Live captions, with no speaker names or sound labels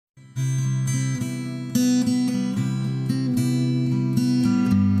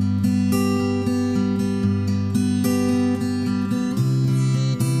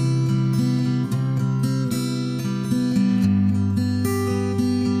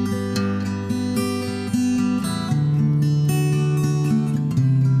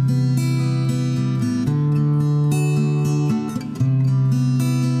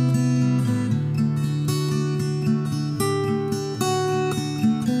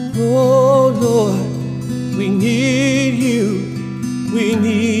Oh Lord, we need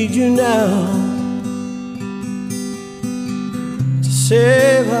you now to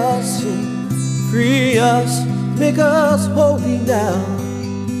save us and free us, make us holy now.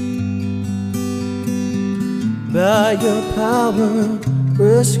 By your power,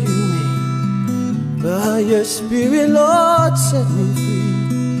 rescue me. By your spirit, Lord, set me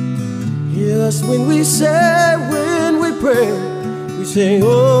free. Hear us when we say, when we pray, we say,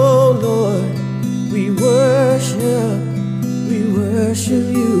 oh Lord, we worship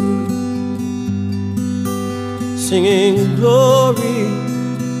you. Singing glory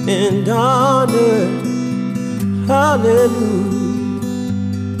and honor, hallelujah.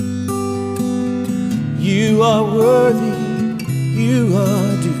 You are worthy, you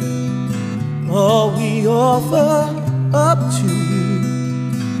are due. All we offer up to you.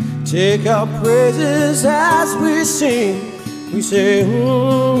 Take our praises as we sing. We say,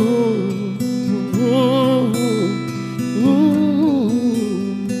 oh Lord,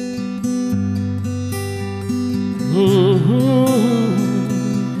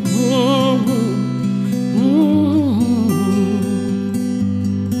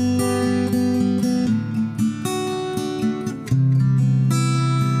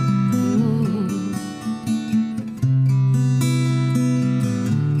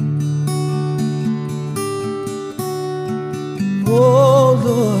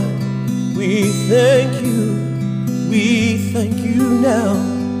 we thank you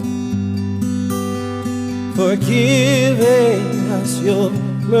now for giving us your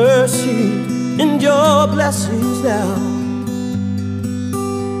mercy and your blessings now.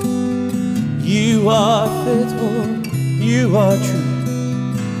 You are faithful, you are true,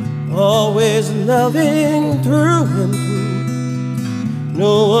 always loving through and through.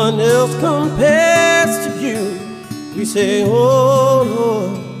 No one else compares to you. We say, oh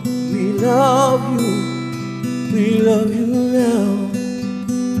Lord, we love you now.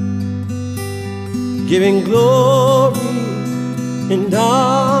 Giving glory and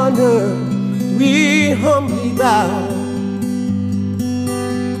honor, we humbly bow.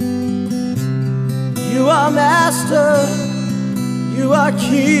 You are Master, you are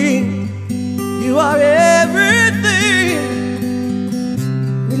King, you are everything.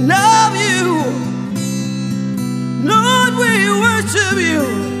 We love you, Lord, we worship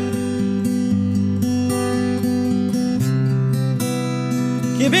you.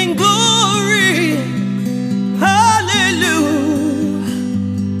 Giving glory, hallelujah.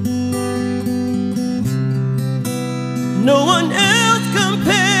 No one else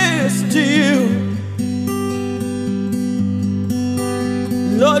compares to you.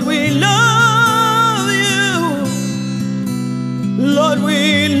 Lord, we love you. Lord,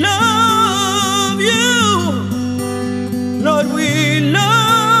 we love you. Lord, we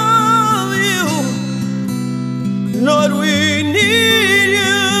love you. Lord, we need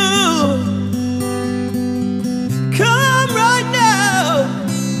you. Come right now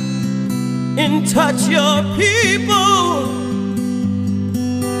and touch your people.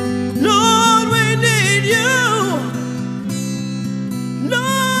 Lord, we need you.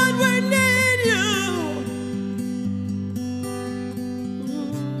 Lord, we need you.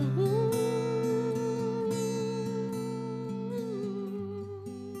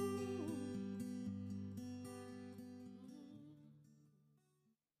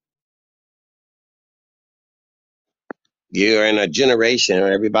 You're in a generation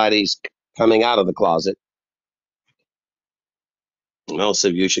where everybody's coming out of the closet. Most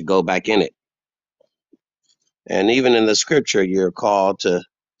of you should go back in it. And even in the scripture, you're called to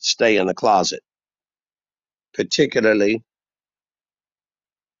stay in the closet, particularly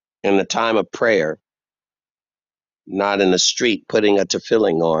in the time of prayer, not in the street putting a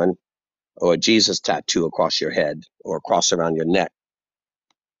tefillin on or a Jesus tattoo across your head or across around your neck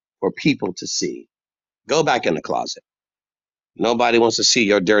for people to see. Go back in the closet. Nobody wants to see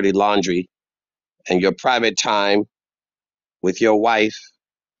your dirty laundry, and your private time with your wife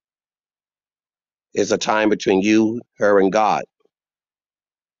is a time between you, her, and God.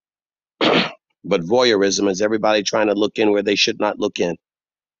 But voyeurism is everybody trying to look in where they should not look in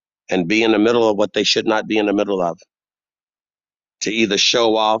and be in the middle of what they should not be in the middle of, to either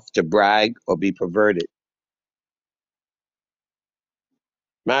show off, to brag, or be perverted.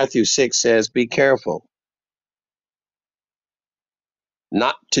 Matthew 6 says, be careful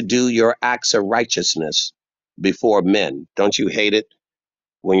not to do your acts of righteousness before men. Don't you hate it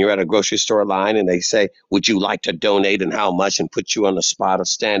when you're at a grocery store line and they say, would you like to donate and how much, and put you on the spot or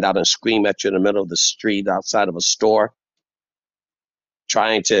stand out and scream at you in the middle of the street outside of a store,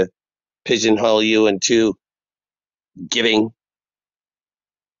 trying to pigeonhole you into giving?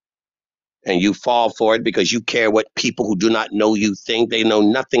 and you fall for it because you care what people who do not know you think. They know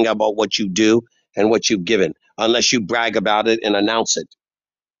nothing about what you do and what you've given, unless you brag about it and announce it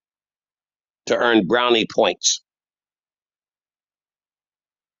to earn brownie points.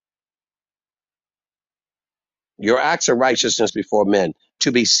 Your acts of righteousness before men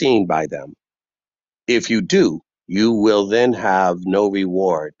to be seen by them. If you do, you will then have no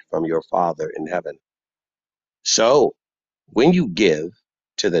reward from your Father in heaven. So when you give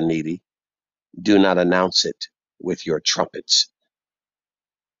to the needy, do not announce it with your trumpets.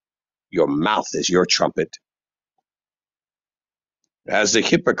 Your mouth is your trumpet, as the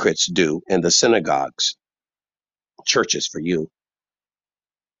hypocrites do in the synagogues, churches for you,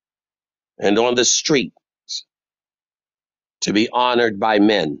 and on the street to be honored by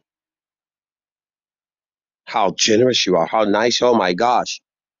men. How generous you are, how nice, oh my gosh,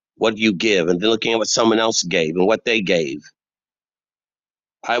 what you give, and then looking at what someone else gave and what they gave.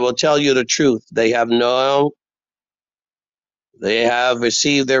 I will tell you the truth, they have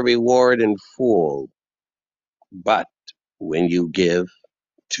received their reward in full. But when you give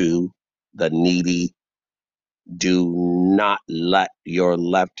to the needy, do not let your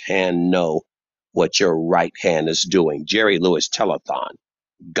left hand know what your right hand is doing. Jerry Lewis Telethon,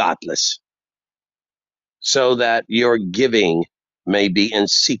 godless, so that your giving may be in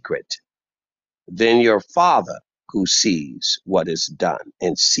secret. Then your Father who sees what is done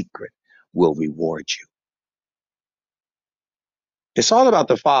in secret will reward you. It's all about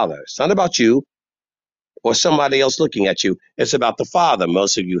the Father. It's not about you or somebody else looking at you. It's about the Father.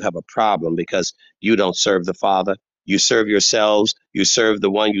 Most of you have a problem because you don't serve the Father. You serve yourselves. You serve the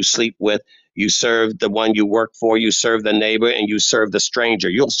one you sleep with. You serve the one you work for. You serve the neighbor, and you serve the stranger.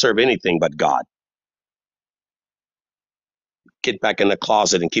 You'll serve anything but God. Get back in the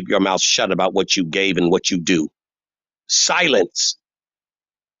closet and keep your mouth shut about what you gave and what you do. Silence.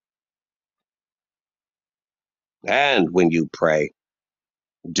 And when you pray,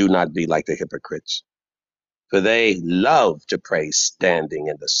 do not be like the hypocrites, for they love to pray standing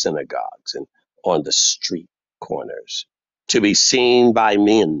in the synagogues and on the street corners, to be seen by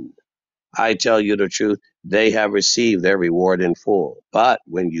men. I tell you the truth, they have received their reward in full. But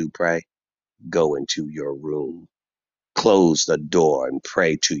when you pray, go into your room, close the door, and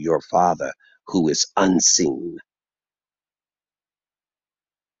pray to your Father who is unseen.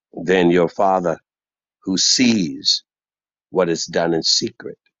 Then your Father who sees what is done in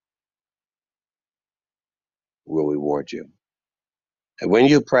secret will reward you. And when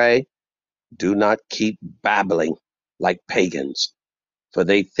you pray, do not keep babbling like pagans, for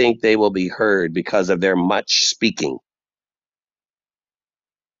they think they will be heard because of their much speaking.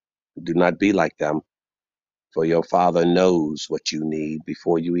 Do not be like them, for your Father knows what you need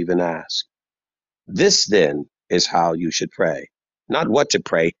before you even ask. This then is how you should pray. Not what to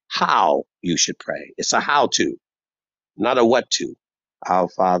pray, how you should pray. It's a how to, not a what to. Our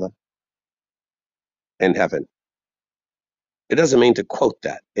Father in heaven. It doesn't mean to quote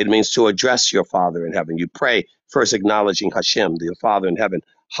that. It means to address your Father in heaven. You pray first acknowledging Hashem, your Father in heaven.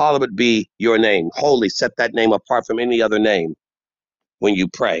 Hallowed be your name. Holy, set that name apart from any other name when you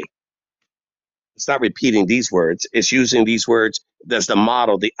pray. It's not repeating these words. It's using these words as the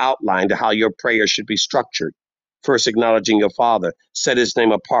model, the outline to how your prayer should be structured. First acknowledging your Father. Set his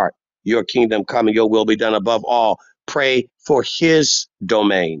name apart. Your kingdom come and your will be done above all. Pray for his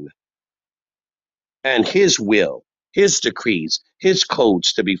domain and his will, his decrees, his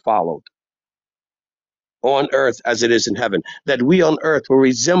codes to be followed on earth as it is in heaven, that we on earth will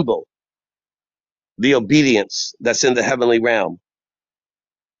resemble the obedience that's in the heavenly realm.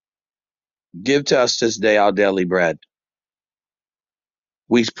 Give to us this day our daily bread.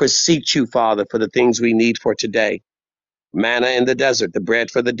 We beseech you, Father, for the things we need for today. Manna in the desert, the bread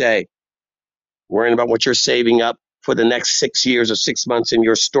for the day. Worrying about what you're saving up for the next 6 years or 6 months in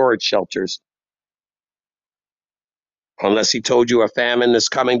your storage shelters. Unless he told you a famine is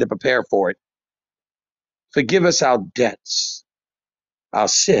coming to prepare for it. Forgive us our debts, our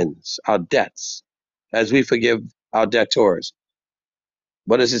sins, our debts, as we forgive our debtors.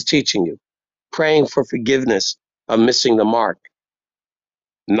 What is this teaching you? Praying for forgiveness of missing the mark,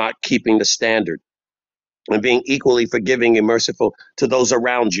 not keeping the standard, and being equally forgiving and merciful to those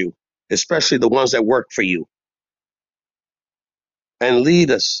around you, especially the ones that work for you. And lead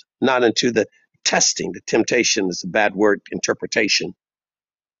us not into the testing. The temptation is a bad word interpretation,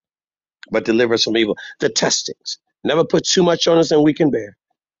 but deliver us from evil. The testings. Never put too much on us than we can bear.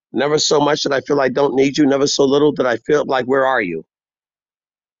 Never so much that I feel I don't need you. Never so little that I feel like, where are you?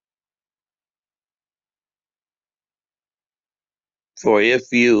 For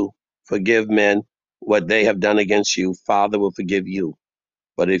if you forgive men what they have done against you, Father will forgive you.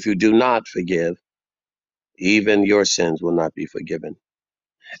 But if you do not forgive, even your sins will not be forgiven.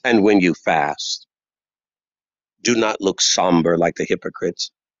 And when you fast, do not look somber like the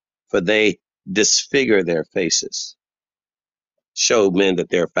hypocrites, for they disfigure their faces, show men that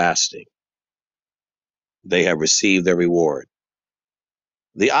they're fasting. They have received their reward.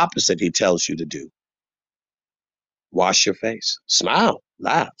 The opposite he tells you to do. Wash your face, smile,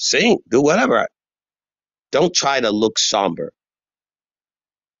 laugh, sing, do whatever. Don't try to look somber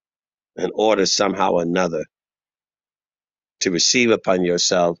in order somehow or another to receive upon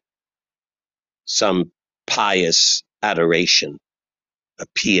yourself some pious adoration, a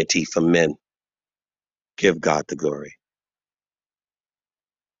piety from men. Give God the glory.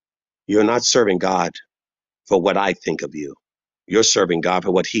 You're not serving God for what I think of you. You're serving God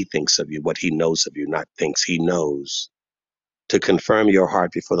for what he thinks of you, what he knows of you, not thinks, he knows. To confirm your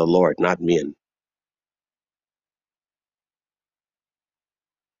heart before the Lord, not men.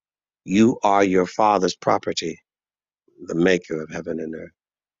 You are your Father's property, the maker of heaven and earth.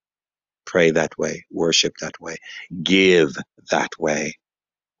 Pray that way, worship that way, give that way,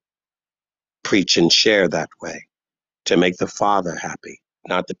 preach and share that way to make the Father happy,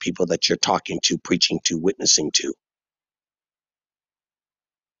 not the people that you're talking to, preaching to, witnessing to.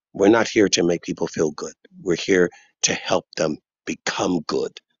 We're not here to make people feel good. We're here to help them become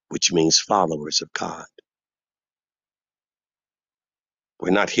good, which means followers of God. We're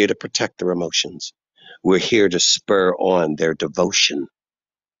not here to protect their emotions. We're here to spur on their devotion.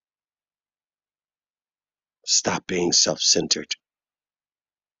 Stop being self-centered.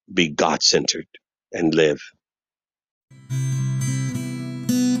 Be God-centered and live.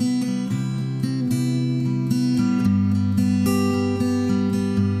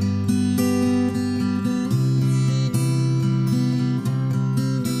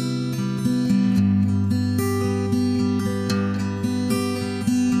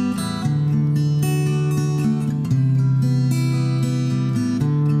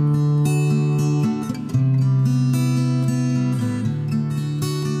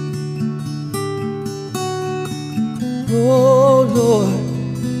 Oh Lord,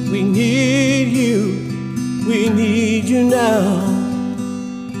 we need you now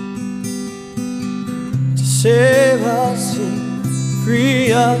to save us and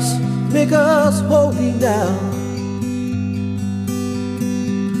free us, make us holy now.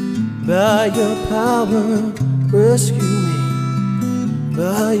 By your power, rescue me.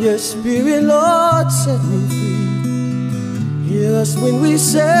 By your Spirit, Lord, set me free. Hear us when we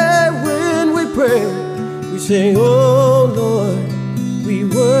say, when we pray. We say, oh Lord, we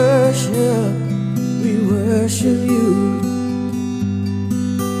worship you.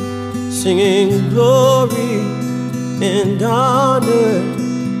 Singing glory and honor,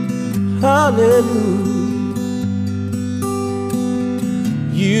 hallelujah.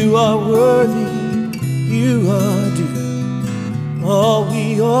 You are worthy, you are due. All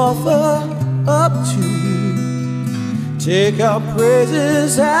we offer up to you. Take our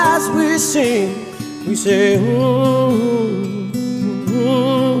praises as we sing. We say, oh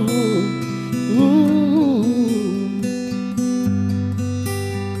Lord,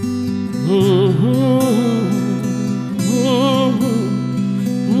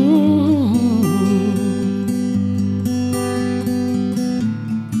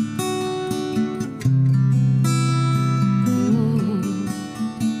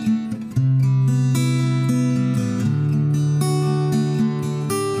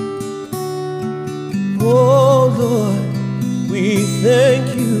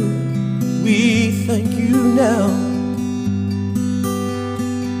 we thank you now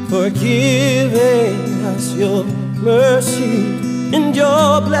for giving us your mercy and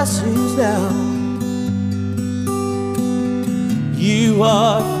your blessings now. You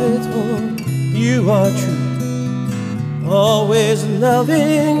are faithful, you are true, always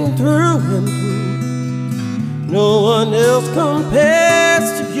loving through and through. No one else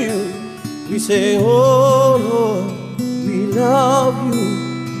compares to you. We say, oh Lord, we love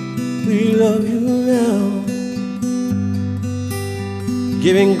you now.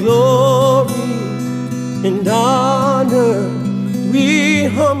 Giving glory and honor, we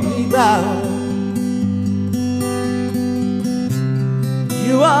humbly bow.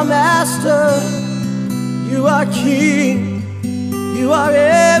 You are Master, you are King, you are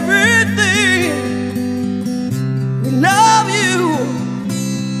everything. We love you,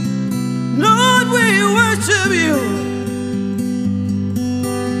 Lord, we worship you.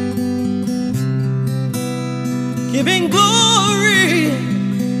 Giving glory,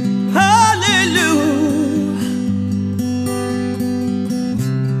 hallelujah.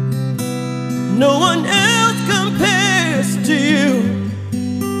 No one else compares to you.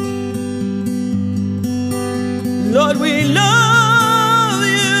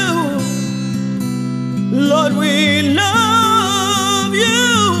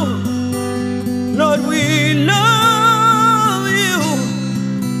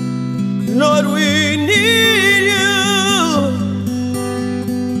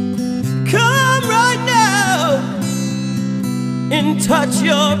 touch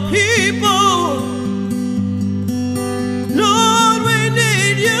your people.